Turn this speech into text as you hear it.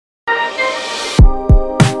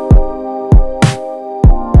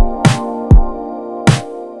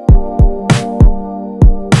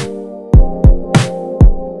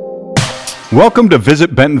Welcome to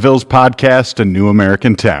Visit Bentonville's podcast, A New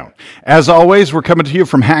American Town. As always, we're coming to you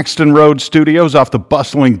from Haxton Road Studios off the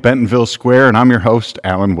bustling Bentonville Square, and I'm your host,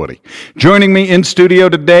 Alan Woody. Joining me in studio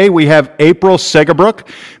today, we have April Seggebruch,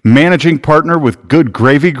 managing partner with Good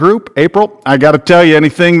Gravy Group. April, I got to tell you,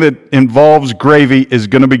 anything that involves gravy is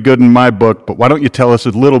going to be good in my book, but why don't you tell us a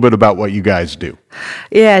little bit about what you guys do?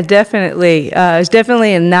 Yeah, definitely. It's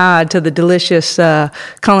definitely a nod to the delicious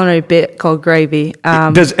culinary bit called gravy.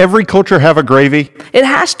 Does every culture have a gravy? It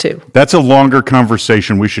has to. That's a longer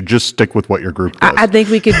conversation. We should just stick with what your group does. I think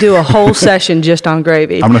we could do a whole session just on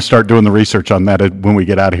gravy. I'm going to start doing the research on that when we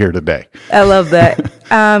get out of here today. I love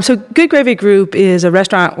that. So Good Gravy Group is a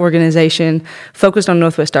restaurant organization focused on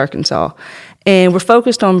Northwest Arkansas. And we're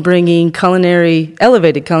focused on bringing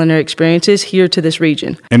elevated culinary experiences here to this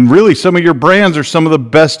region. And really, some of your brands are some of the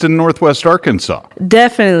best in Northwest Arkansas.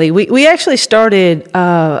 Definitely. We actually started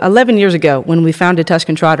 11 years ago when we founded Tusk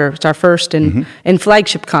and Trotter. It's our first and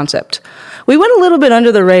flagship concept. We went a little bit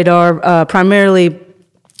under the radar, primarily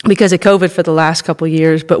because of COVID for the last couple of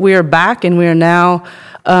years, but we are back and we are now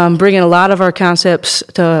bringing a lot of our concepts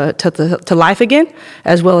to life again,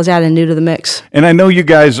 as well as adding new to the mix. And I know you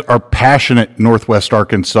guys are passionate Northwest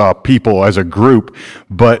Arkansas people as a group,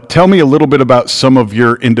 but tell me a little bit about some of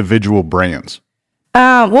your individual brands.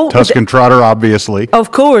 Tusk and Trotter, obviously.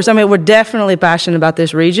 Of course. I mean, we're definitely passionate about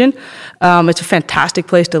this region. It's a fantastic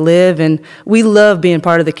place to live, and we love being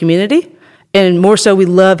part of the community. And more so, we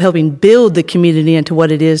love helping build the community into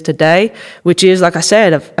what it is today, which is, like I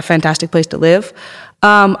said, a fantastic place to live.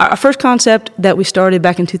 Our first concept that we started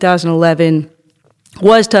back in 2011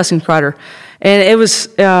 was Tusk and Trotter. And it was,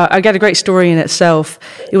 I got a great story in itself.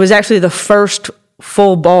 It was actually the first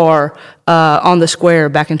full bar on the square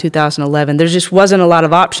back in 2011. There just wasn't a lot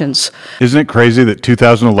of options. Isn't it crazy that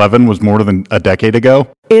 2011 was more than a decade ago?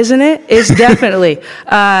 Isn't it? It's definitely.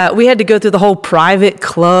 We had to go through the whole private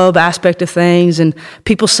club aspect of things, and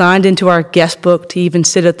people signed into our guest book to even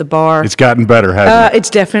sit at the bar. It's gotten better, hasn't it? It's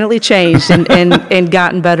definitely changed and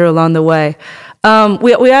gotten better along the way.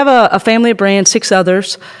 We have a family of brands, 6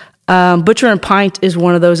 others. Butcher Pint is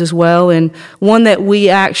one of those as well, and one that we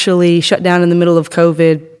actually shut down in the middle of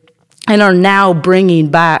COVID and are now bringing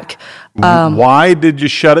back. Why did you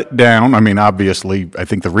shut it down? I mean, obviously, I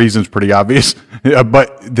think the reason's pretty obvious,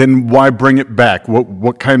 but then why bring it back?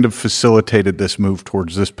 What kind of facilitated this move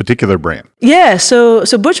towards this particular brand? Yeah, so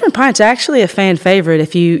Butcher Pint's actually a fan favorite.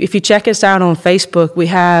 If you check us out on Facebook, we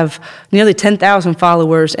have nearly 10,000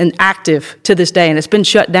 followers and active to this day, and it's been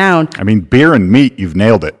shut down. I mean, beer and meat, you've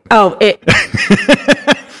nailed it. Oh,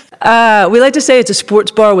 we like to say it's a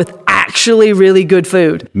sports bar with actually really good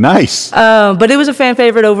food. Nice. But it was a fan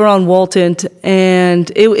favorite over on Walton,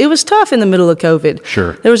 and it was tough in the middle of COVID.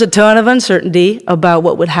 Sure. There was a ton of uncertainty about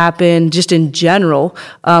what would happen just in general,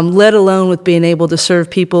 let alone with being able to serve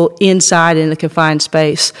people inside in a confined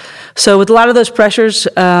space. So with a lot of those pressures,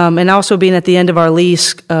 and also being at the end of our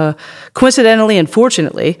lease, coincidentally and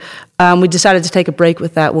fortunately, we decided to take a break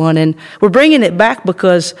with that one. And we're bringing it back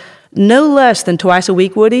because no less than twice a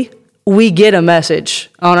week, Woody, we get a message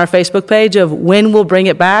on our Facebook page of when we'll bring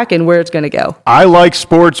it back and where it's going to go. I like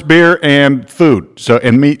sports, beer, and food,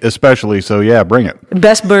 and meat especially, so yeah, bring it.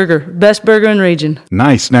 Best burger in region.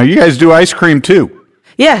 Nice. Now, you guys do ice cream, too.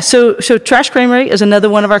 Yeah, so Trash Creamery is another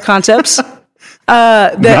one of our concepts.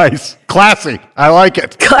 Nice. Classy. I like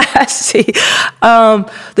it. Classy.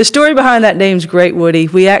 The story behind that name's great, Woody.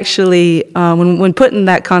 We actually, when putting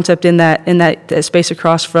that concept in that space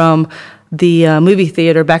across from the movie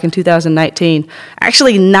theater back in 2019,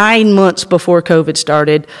 actually 9 months before COVID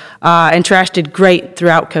started, and Trash did great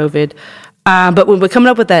throughout COVID. But when we're coming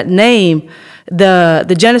up with that name,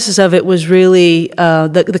 the genesis of it was really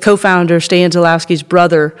the co-founder, Stan Zalowski's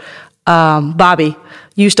brother, Bobby,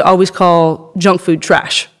 used to always call junk food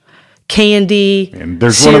trash. Candy, and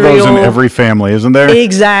there's cereal. One of those in every family, isn't there?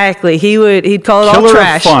 Exactly. He'd call it Killer all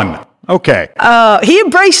trash. Of fun. Okay. He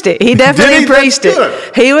embraced it. He definitely embraced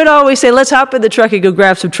it. He would always say, let's hop in the truck and go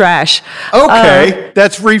grab some trash. Okay.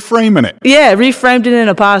 That's reframing it. Yeah, reframed it in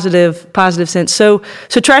a positive sense. So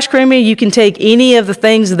Trash Creamery, you can take any of the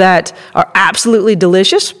things that are absolutely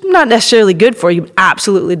delicious, not necessarily good for you, but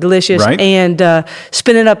absolutely delicious, right, and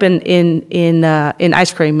spin it up in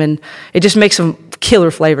ice cream, and it just makes some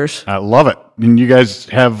killer flavors. I love it. And you guys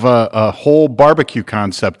have a whole barbecue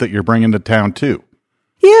concept that you're bringing to town, too.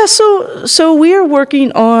 Yeah, so we are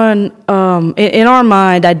working on, in our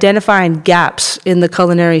mind, identifying gaps in the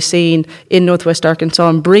culinary scene in Northwest Arkansas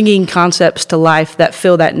and bringing concepts to life that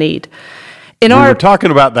fill that need. We were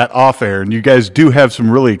talking about that off air, and you guys do have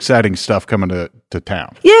some really exciting stuff coming to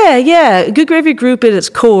town. Yeah. Good Gravy Group at its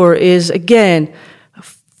core is, again,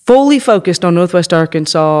 fully focused on Northwest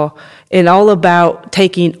Arkansas and all about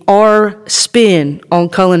taking our spin on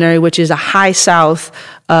culinary, which is a high South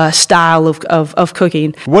style of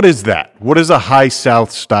cooking. What is that? What is a high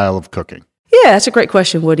South style of cooking? Yeah, that's a great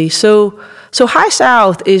question, Woody. So high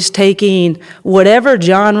South is taking whatever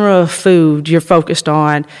genre of food you're focused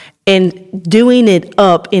on and doing it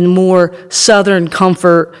up in more Southern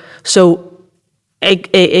comfort. So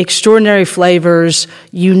extraordinary flavors,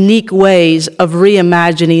 unique ways of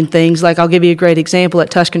reimagining things. Like I'll give you a great example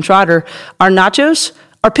at Tusk and Trotter. Our nachos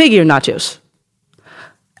are pig ear nachos.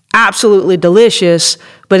 Absolutely delicious,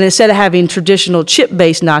 but instead of having traditional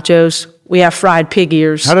chip-based nachos, we have fried pig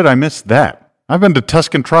ears. How did I miss that? I've been to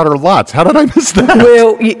Tusk and Trotter lots. How did I miss that?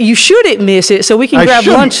 Well, you shouldn't miss it, so we can grab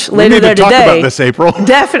lunch later there today. We need to talk about this, April.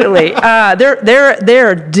 Definitely.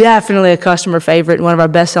 They're definitely a customer favorite and one of our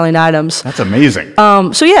best-selling items. That's amazing.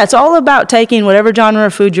 So yeah, it's all about taking whatever genre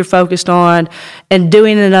of food you're focused on and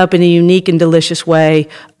doing it up in a unique and delicious way,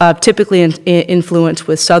 typically influenced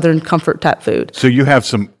with Southern comfort type food. So you have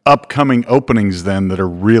some upcoming openings then that are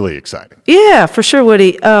really exciting. Yeah, for sure,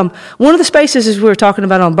 Woody. One of the spaces, as we were talking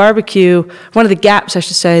about on barbecue, one of the gaps, I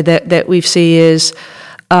should say, that we see is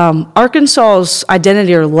Arkansas's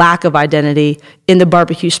identity or lack of identity in the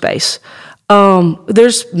barbecue space.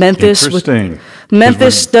 There's Memphis. Interesting.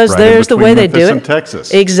 Memphis does theirs the way they do it. And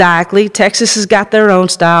Texas. Exactly. Texas has got their own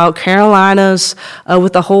style. Carolinas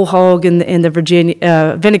with the whole hog and the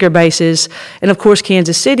Virginia vinegar bases, and of course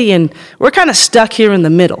Kansas City. And we're kind of stuck here in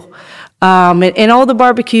the middle. And all the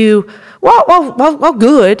barbecue, while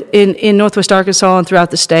good in Northwest Arkansas and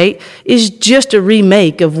throughout the state, is just a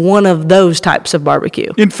remake of one of those types of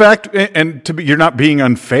barbecue. In fact, you're not being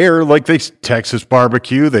unfair. Like they Texas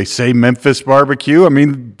barbecue, they say Memphis barbecue. I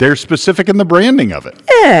mean, they're specific in the branding of it.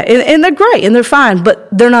 Yeah, and they're great and they're fine, but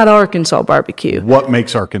they're not Arkansas barbecue. What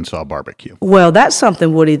makes Arkansas barbecue? Well, that's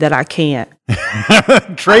something, Woody, that I can't.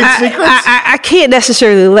 Trade secrets? I can't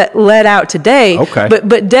necessarily let out today. Okay.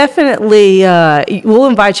 But definitely we'll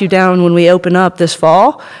invite you down when we open up this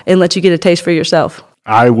fall and let you get a taste for yourself.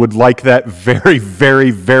 I would like that very,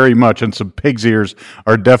 very, very much, and some pig's ears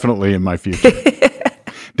are definitely in my future.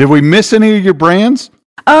 Did we miss any of your brands?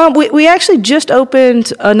 We actually just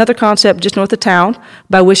opened another concept just north of town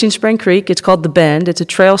by Wishing Spring Creek. It's called The Bend. It's a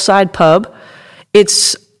trailside pub.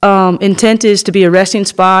 Its intent is to be a resting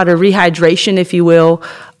spot or rehydration, if you will,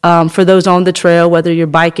 for those on the trail, whether you're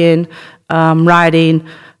biking, biking,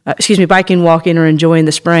 walking, or enjoying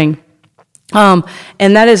the spring. And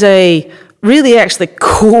that is a really actually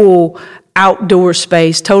cool outdoor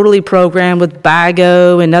space, totally programmed with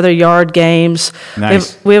Bago and other yard games.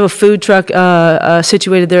 Nice. We have a food truck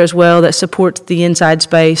situated there as well that supports the inside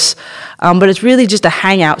space. But it's really just a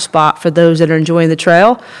hangout spot for those that are enjoying the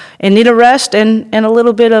trail and need a rest and a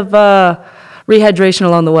little bit of rehydration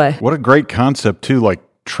along the way. What a great concept, too, like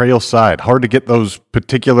trail side. Hard to get those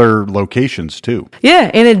particular locations, too. Yeah,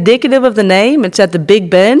 and indicative of the name, it's at the Big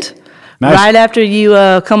Bend. Nice. Right after you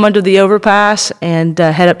come under the overpass and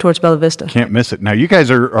head up towards Bella Vista. Can't miss it. Now, you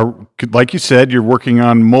guys are, like you said, you're working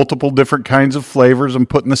on multiple different kinds of flavors and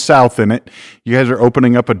putting the South in it. You guys are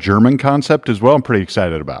opening up a German concept as well. I'm pretty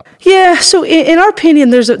excited about. Yeah, so in our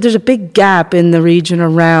opinion, there's a big gap in the region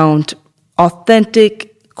around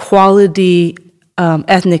authentic, quality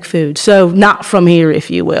ethnic food. So not from here,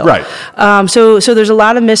 if you will. Right. So there's a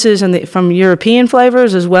lot of misses from European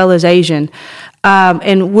flavors as well as Asian.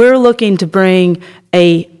 And we're looking to bring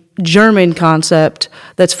a German concept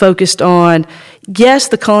that's focused on, yes,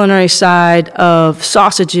 the culinary side of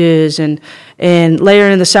sausages and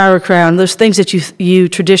layering the sauerkraut, and those things that you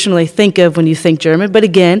traditionally think of when you think German, but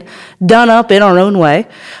again, done up in our own way,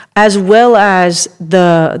 as well as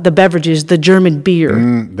the beverages, the German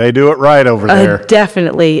beer. They do it right over there.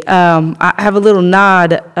 Definitely. I have a little nod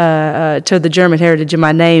to the German heritage in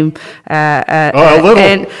my name. A little.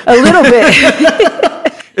 And a little bit.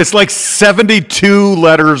 It's like 72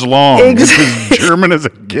 letters long. Exactly. It's as German as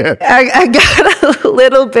it gets. I got a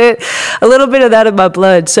little bit of that in my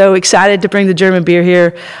blood. So excited to bring the German beer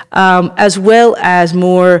here, as well as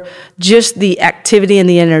more just the activity and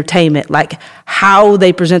the entertainment, like how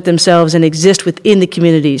they present themselves and exist within the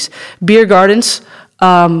communities. Beer gardens.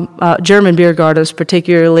 German beer gardens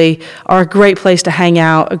particularly are a great place to hang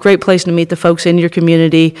out, a great place to meet the folks in your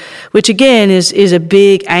community, which again is a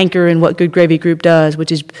big anchor in what Good Gravy Group does,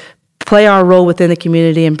 which is play our role within the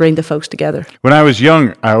community and bring the folks together. When I was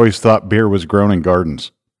young, I always thought beer was grown in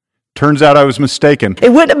gardens. Turns out I was mistaken. It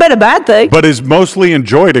wouldn't have been a bad thing. But is mostly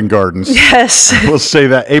enjoyed in gardens. Yes. We'll say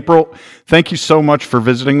that. April, thank you so much for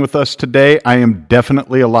visiting with us today. I am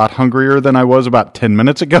definitely a lot hungrier than I was about 10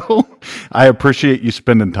 minutes ago. I appreciate you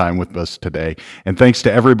spending time with us today. And thanks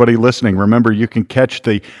to everybody listening. Remember, you can catch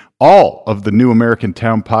all of the New American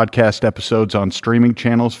Town podcast episodes on streaming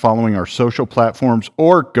channels following our social platforms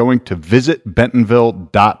or going to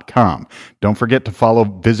visitbentonville.com. Don't forget to follow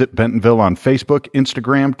Visit Bentonville on Facebook,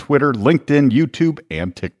 Instagram, Twitter, LinkedIn, YouTube,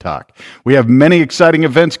 and TikTok. We have many exciting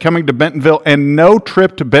events coming to Bentonville, and no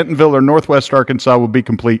trip to Bentonville or Northwest Arkansas will be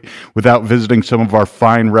complete without visiting some of our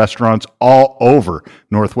fine restaurants all over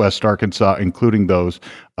Northwest Arkansas, including those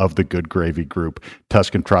of the Good Gravy Group.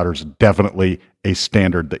 Tusk and Trotter's definitely a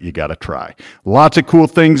standard that you got to try. Lots of cool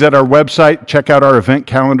things at our website. Check out our event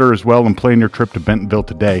calendar as well and plan your trip to Bentonville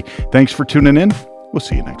today. Thanks for tuning in. We'll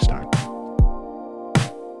see you next time.